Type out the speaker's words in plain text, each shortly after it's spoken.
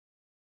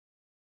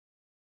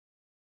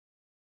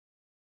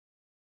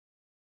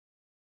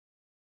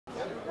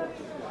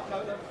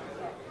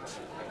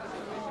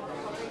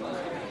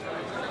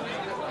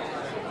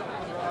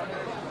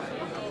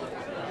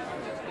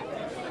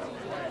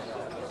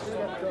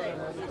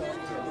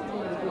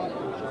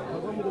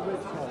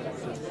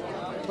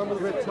One with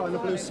a red tie and a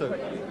blue suit.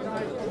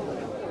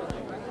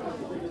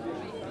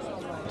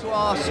 To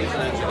ask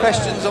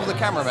questions of the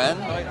cameraman.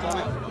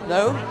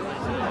 No?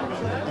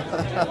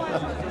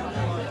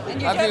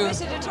 And you don't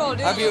miss it at all,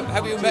 do you?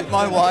 Have you met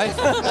my wife?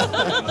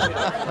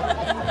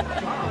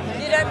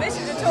 You don't miss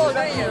it at all, do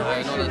you?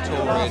 No, not at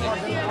all, really.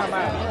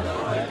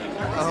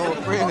 Oh,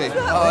 really?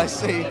 Oh, I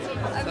see.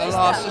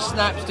 The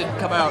snaps didn't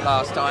come out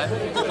last time.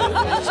 It's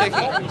going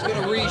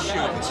to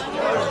reshoot.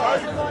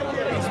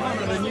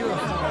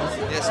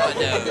 Yes, I know.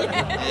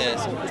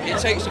 Yes, it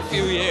takes a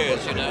few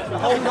years, you know.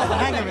 Oh, you got the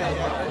hang of it.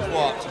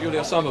 What?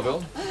 Julia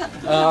Somerville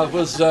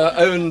was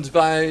owned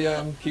by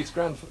Keith's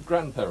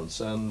grandparents,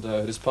 and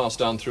it is passed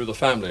down through the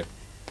family.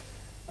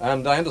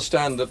 And I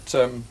understand that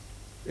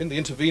in the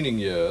intervening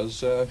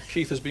years,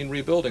 Keith has been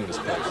rebuilding this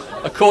place.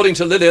 According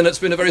to Lillian, it's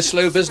been a very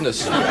slow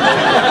business.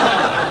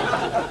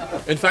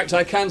 In fact,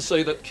 I can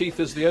say that Keith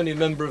is the only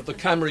member of the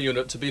camera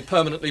unit to be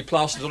permanently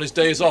plastered on his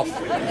days off.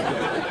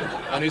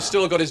 And he's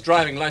still got his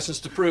driving license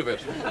to prove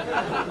it.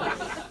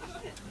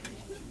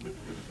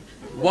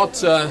 What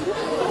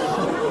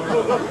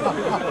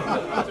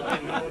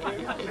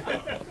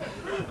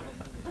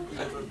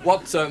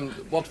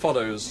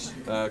follows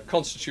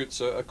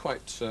constitutes a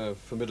quite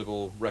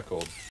formidable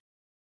record.